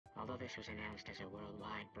this was announced as a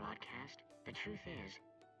worldwide broadcast, the truth is,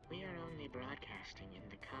 we are only broadcasting in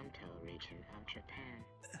the Kanto region of Japan.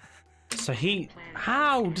 So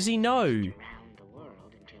how does he know? Around the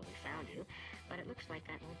world until we found you, but it looks like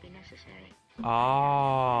that won't be necessary.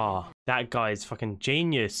 Ah, that guy's fucking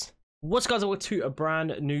genius. What's guys, welcome to a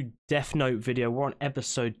brand new Death Note video. We're on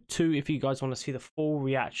episode 2. If you guys want to see the full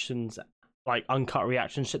reactions, like uncut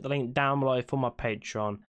reactions, hit the link down below for my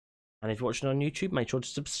Patreon. And if you're watching on YouTube, make sure to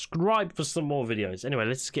subscribe for some more videos. Anyway,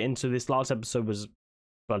 let's get into this. Last episode was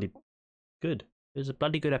bloody good. It was a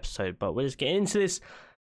bloody good episode, but we'll just get into this.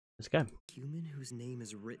 Let's go. Human whose name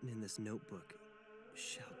is written in this notebook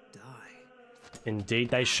shall die. Indeed,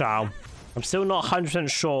 they shall. I'm still not 100%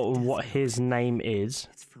 sure what his name is.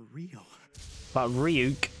 It's for real. But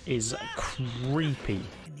Ryuk is creepy.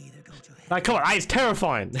 Like, come on, that is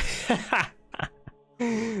terrifying.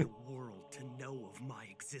 The world to know of my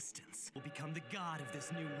existence will become the god of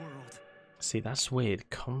this new world. See, that's weird.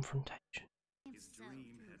 Confrontation.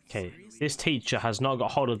 Okay, this teacher has not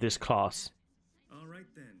got hold of this class.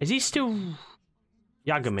 Is he still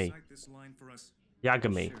Yagami?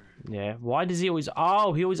 Yagami. Yeah. Why does he always...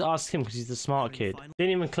 Oh, he always asks him because he's the smart kid.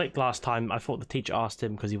 Didn't even click last time. I thought the teacher asked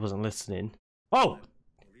him because he wasn't listening. Oh!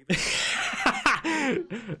 Kind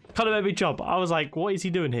of made me jump. I was like, what is he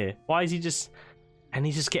doing here? Why is he just... And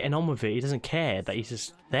he's just getting on with it. He doesn't care that he's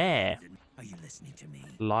just there. Are you listening to me?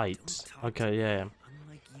 Light. Okay, yeah.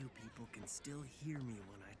 Unlike you, people can still hear me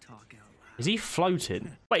when I talk out loud. Is he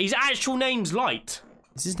floating? Wait, his actual name's Light.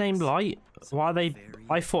 Is his name Light? Why are they...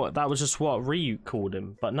 I thought that was just what Ryuk called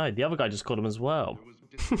him. But no, the other guy just called him as well.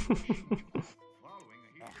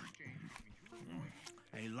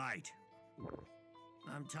 Hey, Light.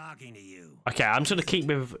 I'm talking to you. Okay, I'm just going to keep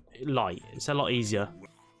with Light. It's a lot easier.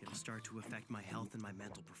 It'll start to affect my health and my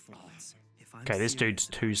mental performance. If I'm Okay, this dude's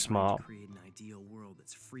too smart. To create an ideal world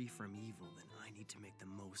that's free from evil, then I need to make the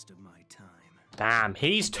most of my time. Damn,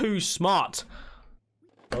 he's too smart.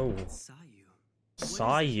 Oh.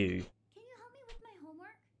 Sayu. Can you help me with my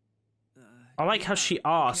homework? I like how she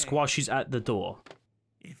asks while she's at the door.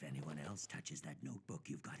 If anyone else touches that notebook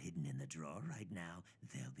you've got hidden in the drawer right now,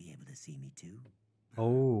 they'll be able to see me too.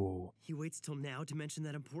 Oh. He waits till now to mention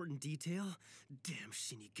that important detail? Damn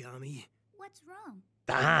Shinigami. What's wrong?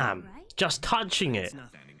 Damn. Right? Just touching it.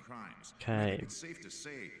 Crimes. Okay. It's safe to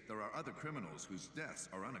say there are other criminals whose deaths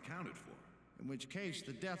are unaccounted for. In which case,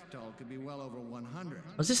 the death toll could be well over 100.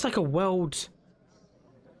 Was this like a world...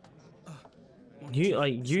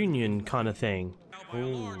 like union kind of thing?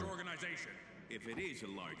 Ooh.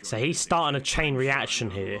 So he's starting a chain reaction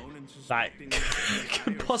here that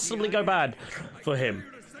could possibly go bad for him.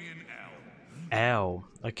 L.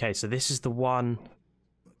 Okay, so this is the one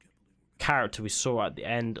character we saw at the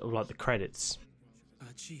end of like the credits.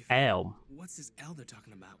 Chief, L. what's this L they're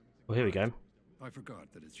talking about? Well, here we go. I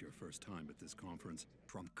forgot that it's your first time at this conference.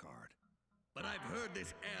 Trump card. But I've heard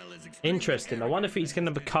this L is Interesting. I wonder if he's going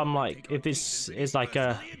to become like, if this is like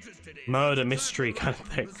a murder mystery kind of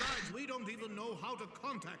thing. Besides, we don't even know how to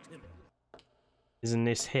contact him. Isn't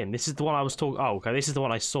this him? This is the one I was talking... Oh, okay. This is the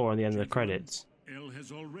one I saw on the end of the credits. L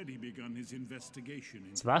has already begun his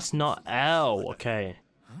investigation. So that's not L. Okay.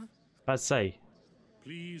 Huh? I'd say.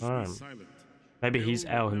 Please be silent. Maybe he's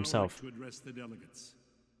L himself. To address the delegates.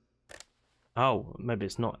 Oh, maybe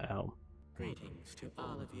it's not L. Greetings to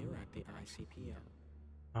all of you at the ICPO.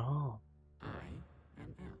 Oh. I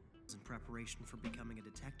am L. In preparation for becoming a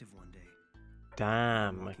detective one day.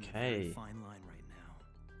 Damn, Walking a very okay. fine line right now.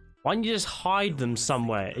 Why don't you just hide them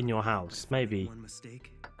somewhere in your house? Maybe. One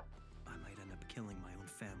mistake, I might end up killing my own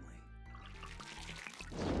family.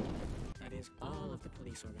 That is all of the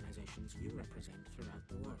police organizations you represent throughout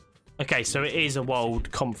the world. Okay, so it is a world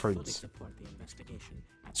Fully conference. support the investigation.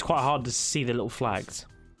 It's quite hard to see the little flags.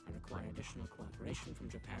 I require additional cooperation from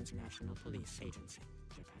Japan's National Police Agency,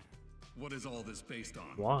 Japan. What is all this based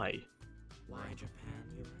on? Why? Why Japan,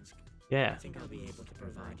 you ask? Yeah. I think I'll be able to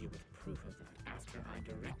provide you with proof of that after I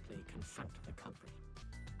directly confront the culprit.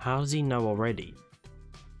 How does he know already?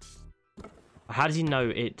 How does he know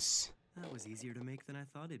it's... That was easier to make than I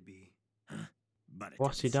thought it'd be. Huh? But it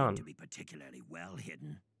What's he didn't seem done? to be particularly well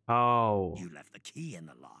hidden. Oh. You left the key in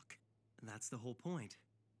the lock. That's the whole point.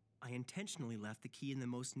 I intentionally left the key in the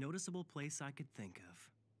most noticeable place I could think of.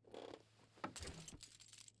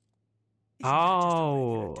 Isn't that just a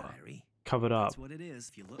regular diary? Covered up. That's what it is.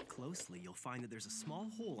 If you look closely, you'll find that there's a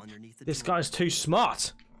small hole underneath the This door. guy's too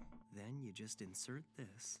smart. Then you just insert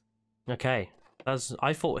this. Okay. That's...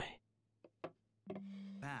 I thought...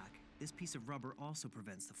 Back, this piece of rubber also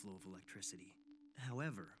prevents the flow of electricity.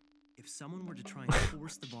 However, if someone were to try and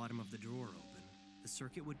force the bottom of the drawer open, the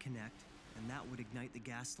circuit would connect, and that would ignite the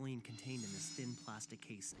gasoline contained in this thin plastic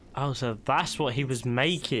casing. Oh, so that's what he was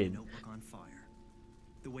making. Notebook on fire.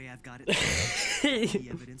 The way I've got it, the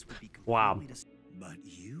evidence would be Wow. completely But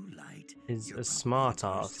you, Light, He's you're a probably smart the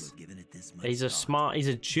first ass. to have given it this much He's a thought. he's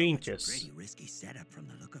a Though it's genius. a pretty risky setup from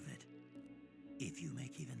the look of it. If you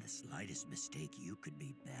make even the slightest mistake, you could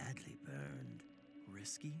be badly burned.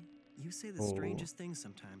 risky. You say the Oh. strangest things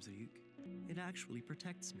sometimes, Ayuk. It actually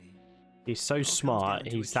protects me. He's so It all comes smart, down to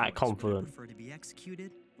a he's that choice. Would I confident. prefer to be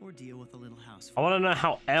executed or deal with a little house I want to fire? know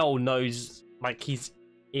how L knows, like, he's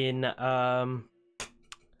in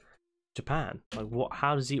Japan. Like, what?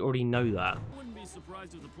 How does he already know that?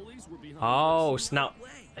 Oh, so now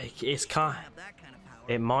it's kind.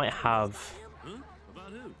 It might have.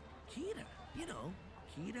 About who? Kira, you know,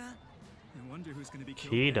 Kira. I wonder who's going to be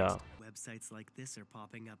killed Kira. Websites like this are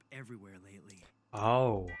popping up everywhere lately.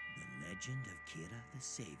 Oh, The legend of Kira the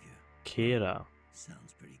Savior. Kira.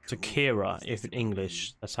 Sounds pretty cool. So Kira, Is if this in a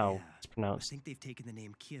English, that's how Yeah, it's I pronounced. think they've taken the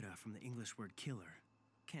name Kira from the English word killer.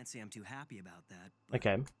 Can't say I'm too happy about that. But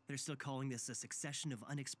Okay. they're still calling this a succession of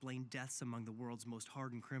unexplained deaths among the world's most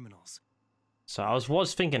hardened criminals. So I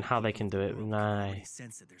was thinking how they can do it, but I no. already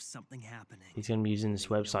sense that there's something happening. He's going to be using this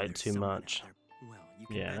They know website there's too someone out much. there. Well, you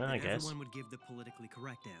can Yeah, bet that I guess. everyone would give the politically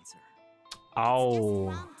correct answer. Oh,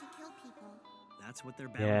 It's just wrong to kill people. That's what they're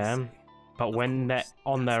bound yeah. to say. But Of when they're course,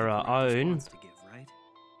 on that's the their correct own, response to give, right?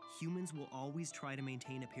 Humans will always try to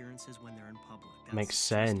maintain appearances when they're in public. That's makes just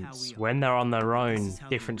how sense. we are. When they're on their This own, is how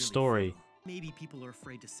they different really story. feel. Maybe people are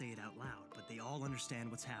afraid to say it out loud, but they all understand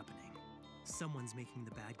what's happening. Someone's making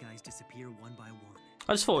the bad guys disappear one by one.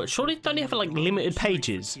 I just thought, surely don't you have like limited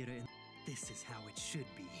pages? This is how it should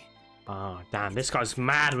be. Oh, damn, this guy's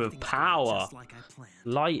mad with power. Just like I planned.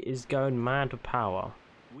 Light is going mad with power.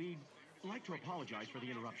 We'd like to apologize for the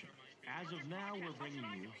interruption. As of now, we're bringing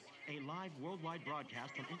you a live worldwide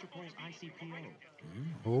broadcast from Interpol's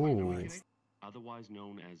ICPO, Ooh. otherwise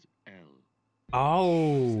known as L.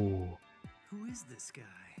 Oh, Who is this guy?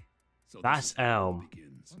 So this That's is how it Elm.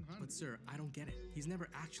 begins. But sir, I don't get it. He's never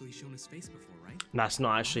actually shown his face before, right? that's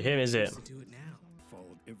not actually him, is it? Supposed to do it now.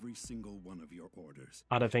 Followed every single one of your orders.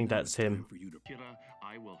 I don't think Now that's it's time him. for you to Kira,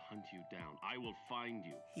 I will hunt you down. I will find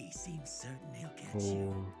you. He seems certain he'll catch you.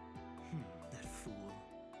 Ooh. That fool.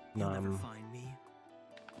 He'll never Num. find me.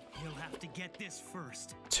 He'll have to get this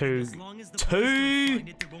first. Too, As long as the police don't too find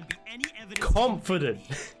it, there won't be any evidence confident.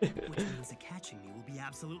 Which means that catching me will be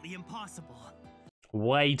absolutely impossible.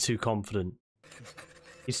 Way too confident.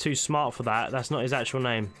 He's too smart for that. That's not his actual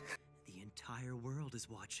name. The entire world is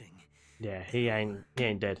watching. Yeah, he ain't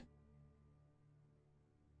dead.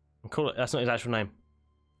 Call it. That's not his actual name.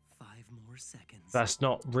 5 more seconds. That's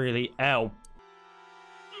not really L.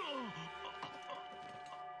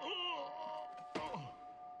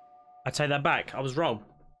 I take that back. I was wrong.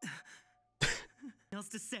 else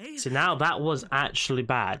to say? So now that was actually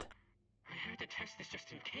bad. I had to test this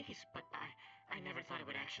just in case, but I never thought it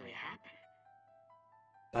would actually happen.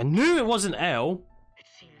 I knew it wasn't L. It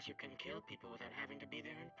seems you can kill people without having to be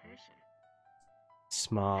there in person.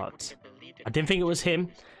 Smart. I wouldn't have believed it I didn't think it was him.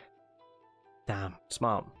 honestly. Damn,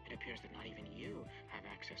 smart. It appears that not even you have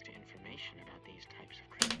access to information about these types of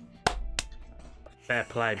criminals. Fair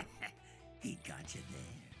play. He got you there.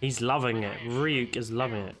 He's loving it. Ryuk is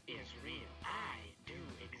loving it. Is real. I do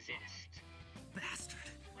exist. Bastard.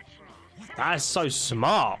 What's wrong? That's so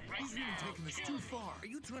smart. He's really taking this too far. Are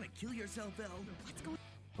you trying to kill yourself, El? What's going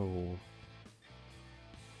Oh,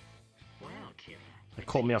 Well, Kira. it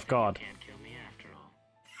caught me off guard. You can't kill me after all.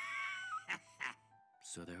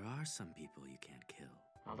 So there are some people you can't kill.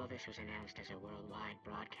 Although this was announced as a worldwide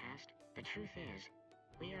broadcast, the truth is,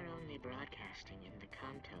 we are only broadcasting in the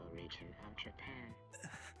Kanto region of Japan.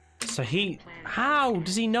 So he... How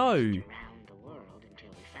does he know? Around the world until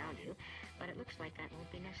we found you, but it looks like that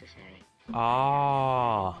won't be necessary.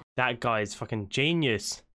 Ah, that guy's fucking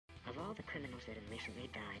genius. Of all the criminals that have recently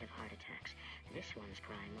died of heart attacks, this one's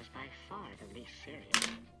crime was by far the least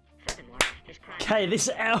serious. Furthermore, his crime... Okay, this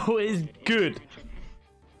L is good.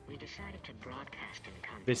 We decided to broadcast in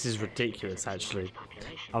Kanto This is first ridiculous, because of its actually. large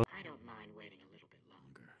population. I'll- I don't mind waiting a little bit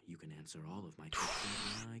longer. You can answer all of my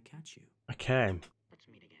questions when I catch you. Okay, Let's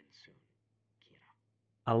meet again soon, Kira.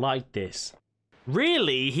 I like this.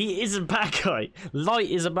 Really? He is a bad guy. Light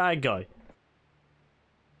is a bad guy.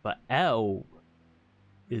 But L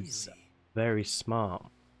is Really? very smart.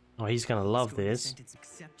 Oh, he's gonna love Let's go to this. sentence.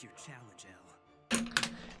 Accept your challenge, El.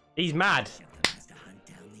 He's mad. One has to hunt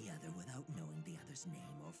down the other without knowing the other's name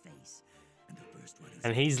or face. And the first one who's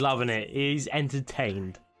And he's loving it. He's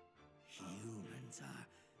entertained. Humans are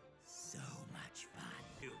so much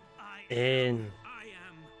fun. I In.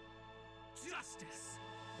 am justice.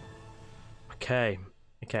 Okay.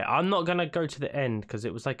 Okay, I'm not gonna go to the end because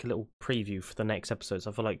it was like a little preview for the next episodes.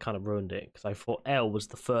 I feel like kind of ruined it because I thought L was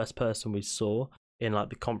the first person we saw in like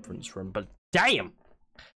the conference room, but damn,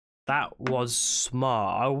 that was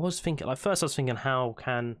smart. I was thinking, like, first I was thinking, how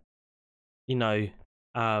can, you know,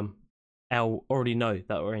 L already know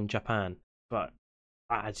that we're in Japan? But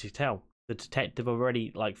as you tell, the detective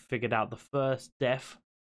already like figured out the first death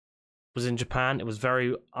was in Japan. It was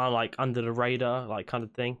very like under the radar, like kind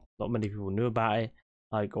of thing. Not many people knew about it.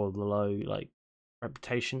 Like, or the low like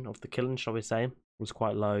reputation of the killing, shall we say, was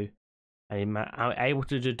quite low, and he was able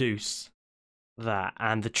to deduce that.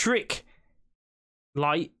 And the trick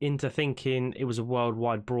Light into thinking it was a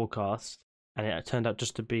worldwide broadcast, and it turned out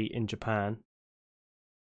just to be in Japan,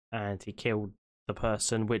 and he killed the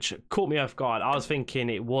person, which caught me off guard. I was thinking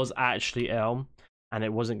it was actually Elm, and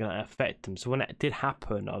it wasn't going to affect him. So when it did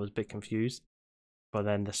happen, I was a bit confused. But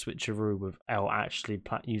then the switcheroo with L actually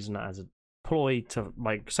using that as a ploy to,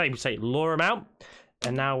 like, say lure him out,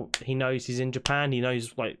 and now he knows he's in Japan. He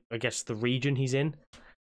knows, like, I guess the region he's in.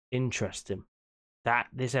 Interesting. That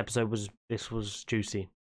this episode was juicy.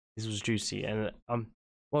 This was juicy, and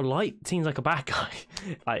well, Light seems like a bad guy.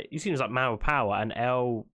 Like, he seems like man with power, and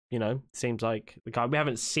L, you know, seems like the guy we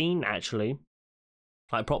haven't seen actually,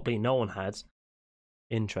 like properly. No one has.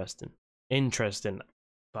 Interesting.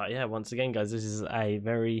 But yeah, once again, guys, this is a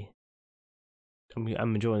very.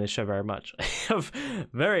 I'm enjoying this show very much.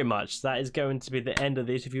 Very much. That is going to be the end of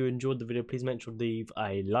this. If you enjoyed the video, please make sure to leave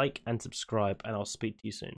a like and subscribe, and I'll speak to you soon.